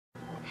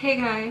Hey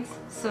guys,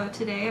 so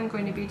today I'm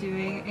going to be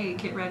doing a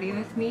get ready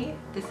with me.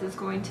 This is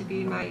going to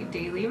be my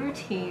daily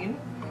routine.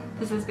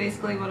 This is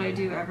basically what I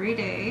do every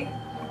day.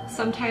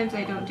 Sometimes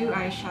I don't do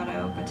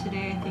eyeshadow, but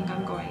today I think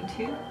I'm going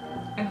to.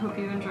 I hope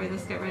you enjoy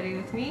this get ready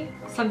with me.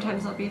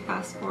 Sometimes I'll be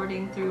fast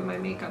forwarding through my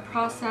makeup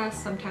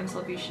process, sometimes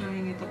I'll be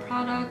showing you the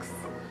products,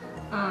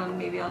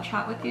 maybe I'll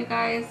chat with you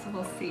guys,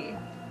 we'll see.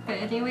 But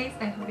anyways,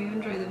 I hope you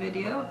enjoy the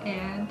video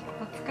and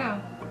let's go.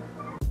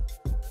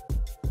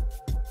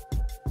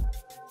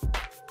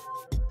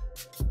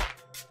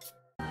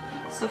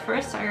 So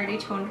first I already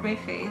toned my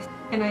face,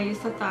 and I use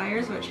the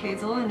Thiers Witch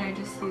Hazel, and I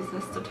just use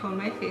this to tone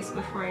my face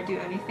before I do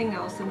anything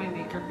else in my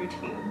makeup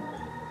routine.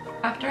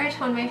 After I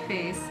tone my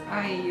face,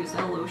 I use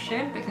a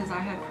lotion because I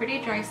have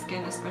pretty dry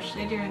skin,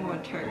 especially during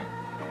winter.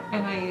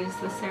 And I use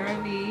the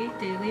CeraVe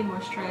Daily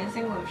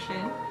Moisturizing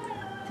Lotion.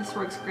 This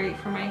works great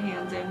for my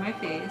hands and my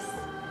face,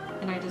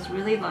 and I just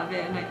really love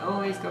it, and I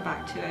always go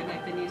back to it, and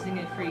I've been using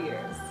it for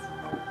years.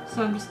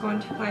 So I'm just going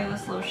to apply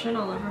this lotion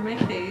all over my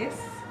face.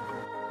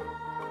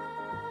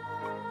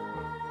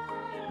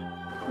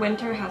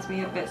 Winter has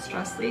me a bit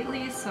stressed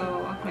lately,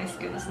 so my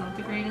skin is not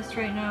the greatest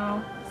right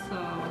now, so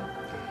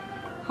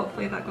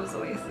hopefully that goes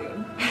away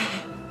soon.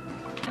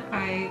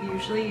 I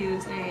usually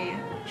use a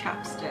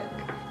chapstick.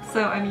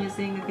 So I'm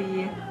using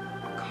the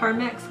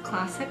Carmex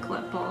Classic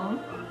Lip Balm.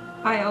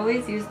 I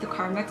always use the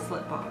Carmex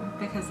Lip Balm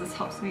because this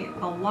helps me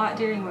a lot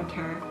during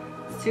winter.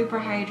 Super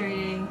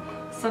hydrating.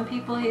 Some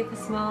people hate the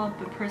smell,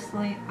 but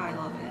personally I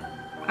love it.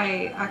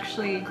 I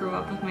actually grew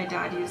up with my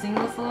dad using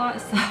this a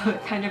lot, so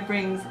it kind of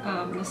brings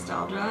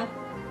nostalgia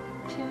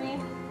to me.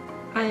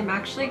 I am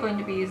actually going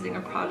to be using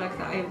a product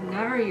that I've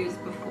never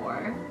used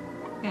before,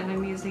 and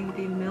I'm using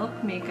the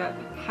Milk Makeup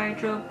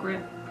Hydro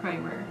Grip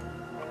Primer.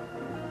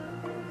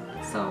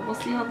 So we'll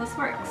see how this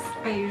works.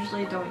 I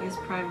usually don't use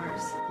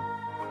primers.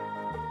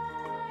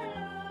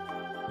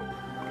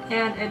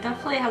 And it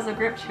definitely has a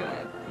grip to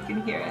it, you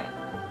can hear it.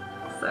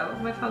 So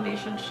my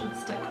foundation should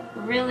stick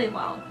really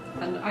well.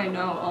 And I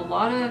know a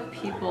lot of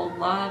people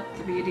love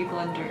the beauty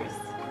blenders.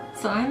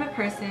 So I'm a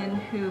person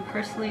who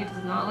personally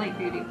does not like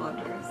beauty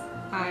blenders.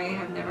 I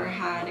have never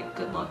had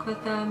good luck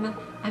with them.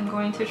 I'm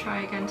going to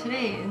try again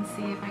today and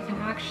see if I can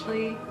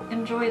actually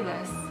enjoy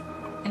this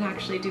and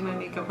actually do my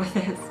makeup with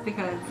this,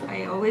 because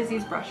I always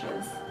use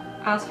brushes.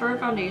 As for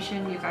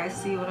foundation, you guys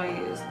see what I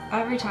use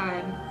every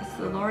time. It's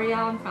the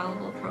L'Oreal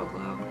Infallible Pro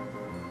Glow.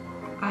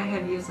 I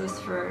have used this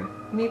for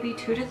maybe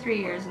 2 to 3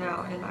 years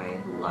now, and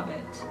I love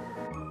it.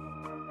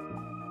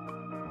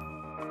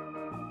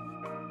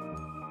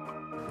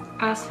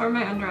 As for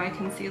my under eye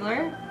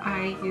concealer,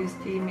 I use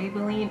the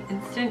Maybelline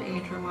Instant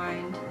Age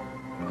Rewind.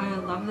 I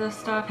love this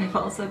stuff. I've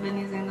also been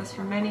using this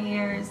for many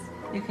years.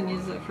 You can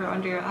use it for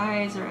under your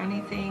eyes or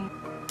anything.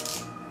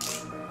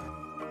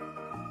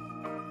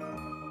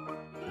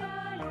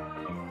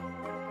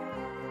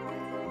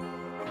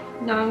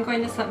 Now I'm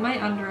going to set my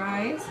under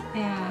eyes,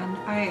 and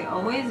I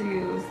always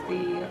use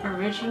the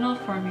original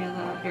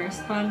formula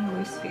Airspun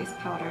Loose Face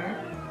Powder.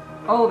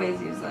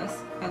 Always use this.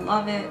 I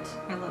love it.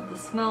 I love the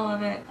smell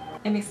of it.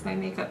 It makes my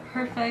makeup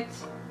perfect.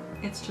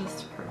 It's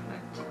just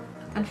perfect.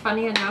 And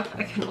funny enough,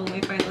 I can only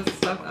find this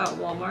stuff at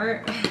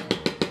Walmart.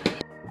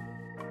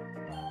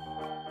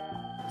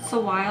 So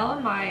while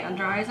my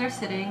under eyes are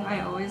sitting,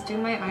 I always do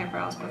my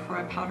eyebrows before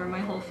I powder my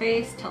whole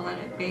face to let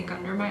it bake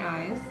under my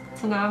eyes.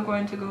 So now I'm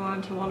going to go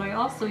on to what I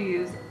also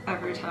use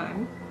every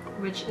time,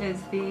 which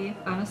is the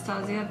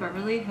Anastasia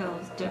Beverly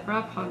Hills Dip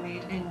Brow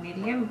Pomade in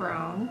medium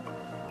brown.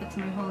 It's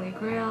my holy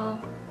grail.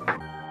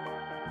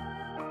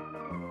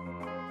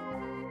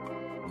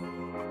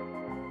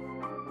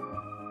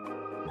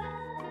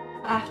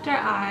 After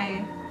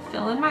I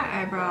fill in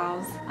my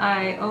eyebrows,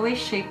 I always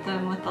shape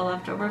them with the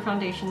leftover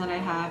foundation that I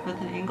have with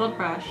an angled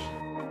brush.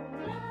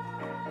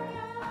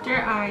 After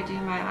I do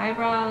my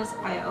eyebrows,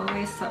 I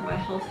always set my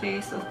whole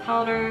face with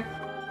powder.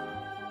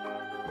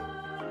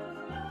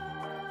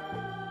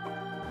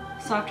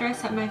 So after I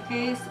set my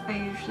face, I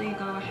usually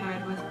go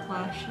ahead with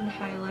blush and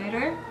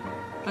highlighter.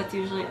 That's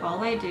usually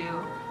all I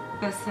do.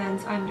 But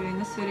since I'm doing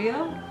this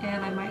video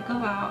and I might go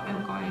out,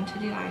 I'm going to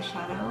do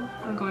eyeshadow.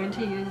 I'm going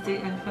to use the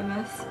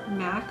infamous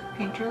MAC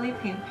Painterly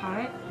Paint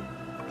Pot.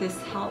 This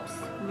helps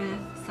with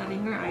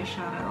setting your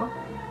eyeshadow.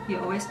 You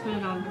always put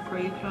it on before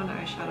you put on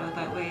eyeshadow,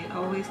 that way it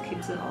always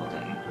keeps it all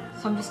day.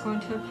 So I'm just going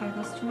to apply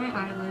this to my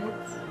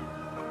eyelids.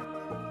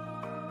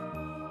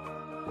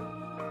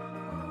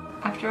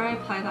 After I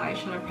apply the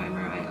eyeshadow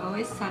primer, I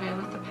always set it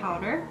with the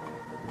powder.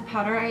 The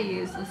powder I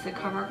use is the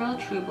CoverGirl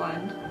True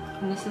Blend,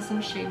 and this is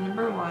in shade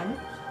number 1.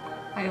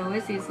 I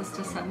always use this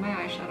to set my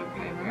eyeshadow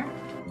primer.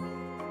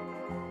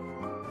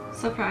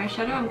 So for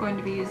eyeshadow, I'm going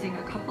to be using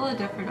a couple of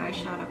different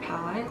eyeshadow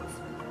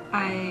palettes.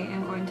 I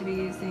am going to be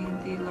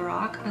using the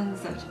Lorac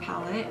Unzipped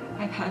palette.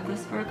 I've had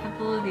this for a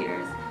couple of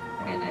years,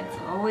 and it's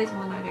always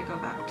one that I go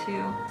back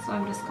to. So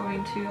I'm just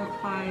going to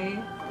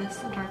apply this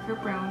darker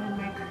brown in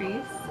my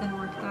crease and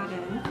work that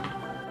in.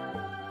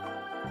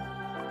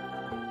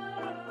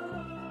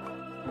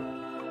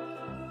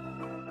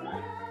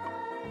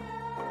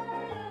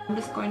 I'm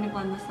just going to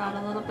blend this out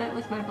a little bit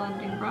with my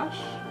blending brush.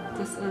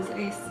 This is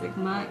a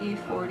Sigma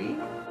E40.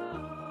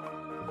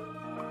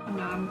 And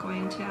now I'm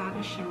going to add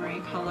a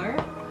shimmery color.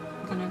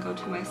 I'm going to go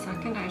to my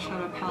second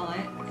eyeshadow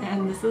palette,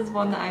 and this is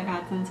one that I've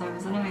had since I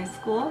was in high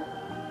school.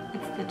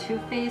 It's the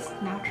Too Faced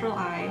Natural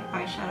Eye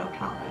eyeshadow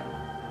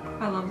palette.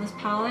 I love this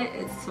palette.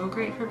 It's so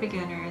great for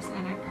beginners,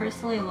 and I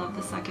personally love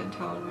the second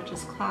tone, which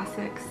is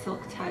Classic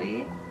Silk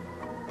Teddy.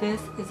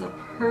 This is a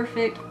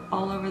perfect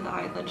all over the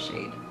eyelid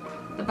shade.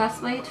 The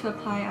best way to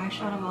apply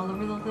eyeshadow all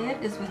over the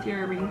lid is with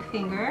your ring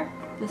finger.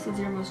 This is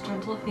your most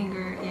gentle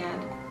finger,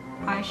 and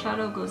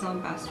eyeshadow goes on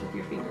best with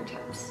your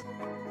fingertips.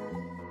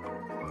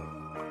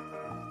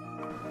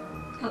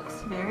 It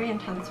looks very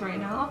intense right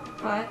now,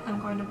 but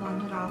I'm going to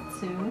blend it out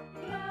soon.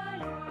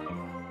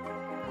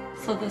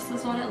 So this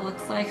is what it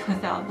looks like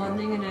without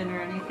blending it in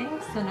or anything.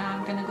 So now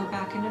I'm going to go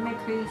back into my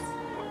crease,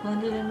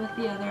 blend it in with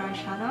the other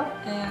eyeshadow,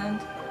 and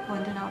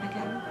blend it out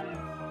again.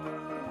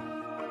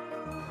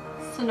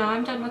 So now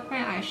I'm done with my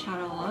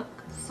eyeshadow look,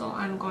 so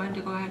I'm going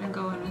to go ahead and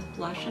go in with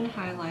blush and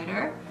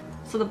highlighter.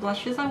 So the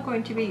blushes I'm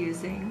going to be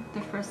using, the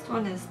first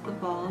one is the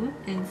Balm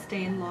in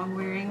Stain Long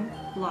Wearing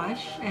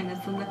Blush, and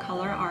it's in the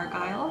color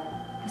Argyle.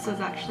 This was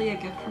actually a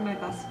gift from my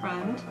best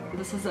friend.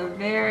 This is a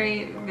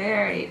very,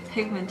 very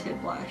pigmented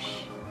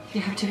blush.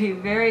 You have to be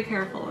very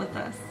careful with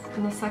this.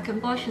 And the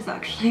second blush is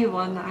actually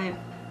one that I've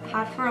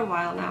had for a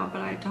while now,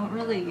 but I don't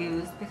really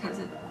use because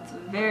it's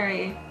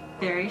very,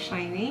 very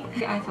shiny.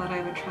 I thought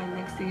I would try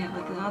mixing it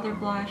with another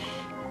blush.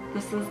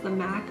 This is the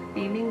MAC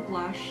Beaming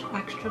Blush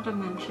Extra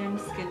Dimension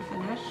Skin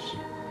Finish.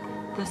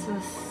 This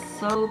is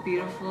so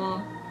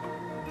beautiful,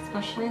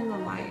 especially in the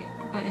light,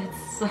 but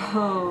it's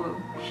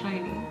so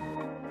shiny.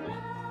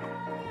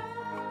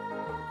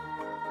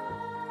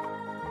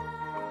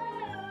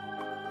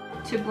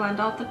 To blend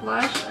out the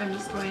blush, I'm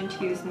just going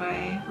to use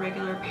my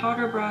regular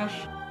powder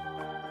brush.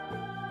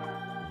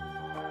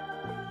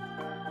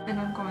 And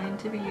I'm going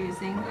to be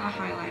using a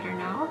highlighter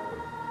now.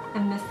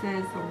 And this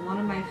is one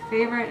of my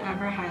favorite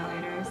ever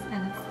highlighters,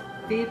 and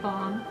it's the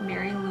Balm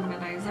Mary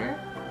Luminizer.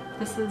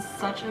 This is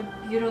such a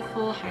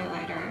beautiful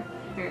highlighter.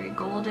 Very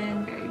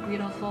golden, very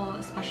beautiful,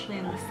 especially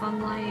in the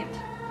sunlight.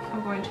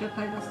 I'm going to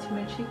apply this to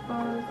my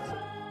cheekbones.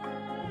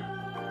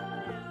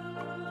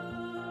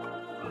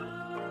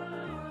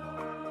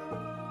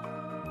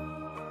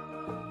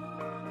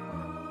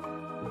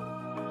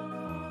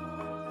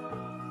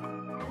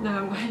 Now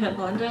I'm going to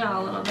blend it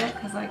out a little bit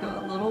because I go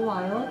a little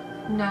wild.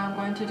 Now I'm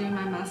going to do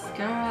my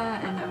mascara,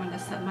 and I'm going to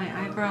set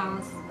my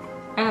eyebrows.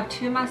 I have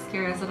two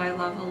mascaras that I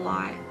love a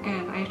lot,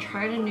 and I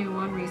tried a new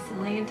one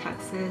recently in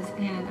Texas,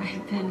 and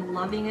I've been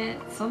loving it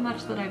so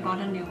much that I bought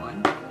a new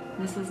one.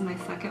 This is my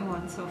second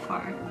one so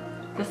far.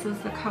 This is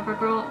the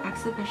CoverGirl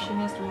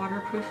Exhibitionist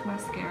Waterproof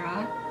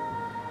Mascara.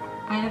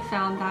 I have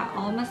found that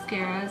all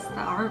mascaras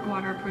that aren't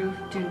waterproof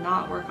do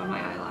not work on my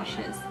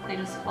eyelashes. They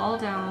just fall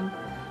down.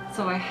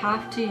 So I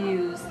have to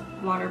use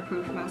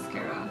waterproof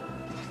mascara.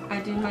 I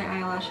do my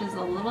eyelashes a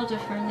little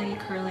differently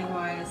curling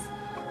wise.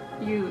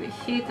 You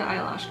heat the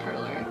eyelash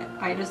curler.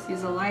 I just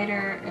use a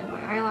lighter in my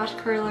eyelash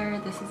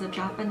curler. This is a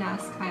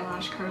Japanese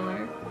eyelash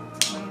curler.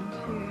 I'm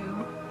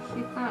going to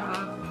heat that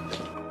up.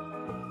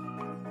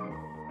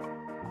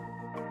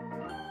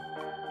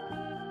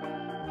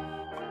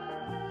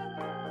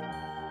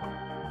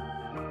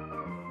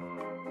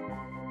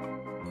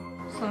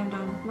 So I'm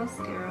done with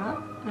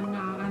mascara, and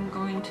now I'm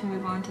going to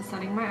move on to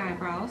setting my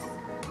eyebrows.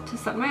 To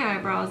set my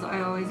eyebrows,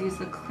 I always use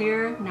the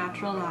Clear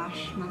Natural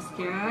Lash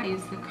Mascara. I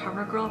use the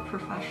CoverGirl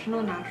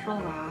Professional Natural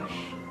Lash.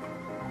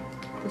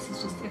 This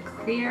is just a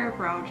clear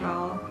brow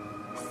gel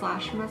 /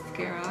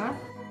 mascara.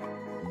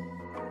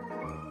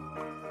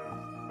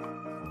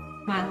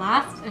 My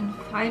last and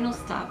final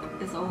step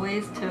is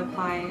always to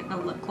apply a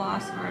lip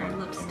gloss or a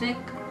lipstick.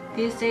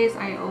 These days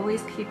I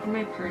always keep in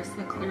my purse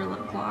the clear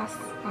lip gloss.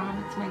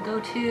 It's my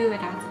go-to, it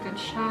adds a good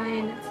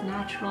shine, it's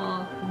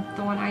natural.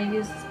 The one I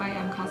use is by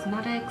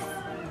Cosmetics.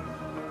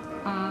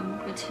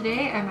 But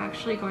today I'm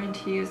actually going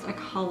to use a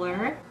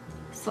color.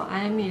 So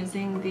I'm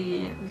using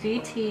the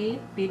VT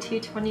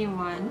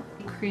BT21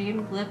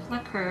 Cream Lip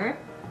Lacquer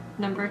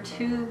number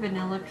 2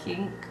 Vanilla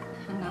Pink.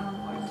 And now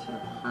I'm going to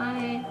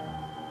apply.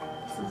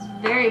 This is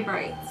very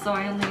bright, so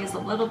I only use a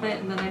little bit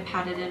and then I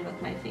pat it in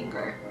with my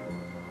finger.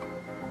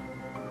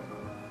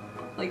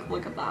 Like,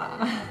 look at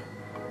that.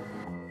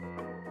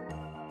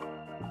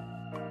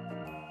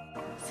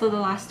 So the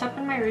last step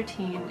in my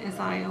routine is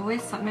I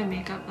always set my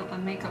makeup with a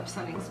makeup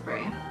setting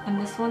spray. And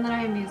this one that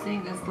I am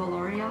using is the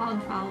L'Oreal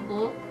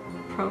Infallible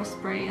Pro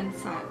Spray and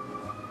Set.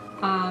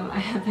 I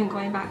have been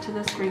going back to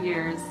this for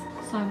years.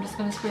 So I'm just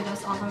going to spray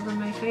this all over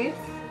my face.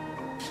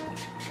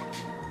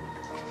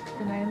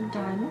 And I am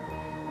done.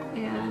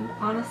 And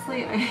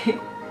honestly,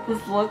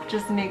 this look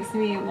just makes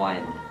me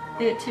want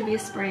it to be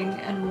spring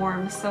and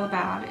warm so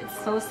bad. It's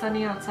so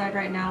sunny outside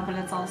right now, but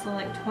it's also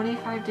like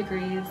 25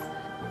 degrees.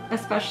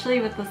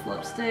 Especially with this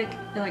lipstick,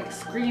 it like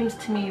screams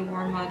to me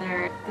warm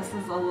weather. This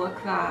is a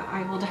look that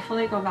I will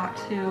definitely go back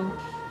to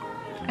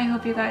I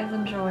hope you guys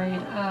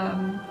enjoyed.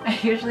 I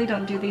usually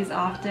don't do these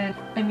often.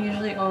 I'm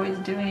usually always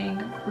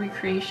doing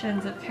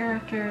recreations of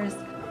characters.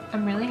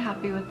 I'm really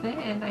happy with it,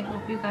 and I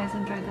hope you guys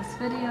enjoyed this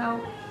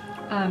video.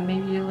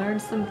 Maybe you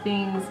learned some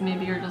things,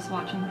 maybe you're just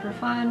watching for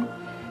fun.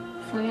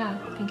 So yeah,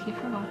 thank you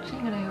for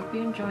watching, and I hope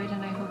you enjoyed,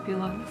 and I hope you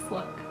love this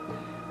look.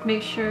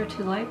 Make sure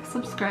to like,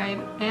 subscribe,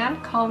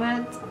 and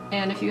comment,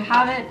 and if you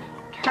haven't,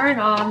 turn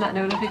on that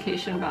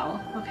notification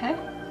bell, okay?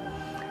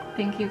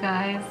 Thank you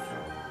guys.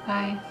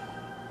 Bye.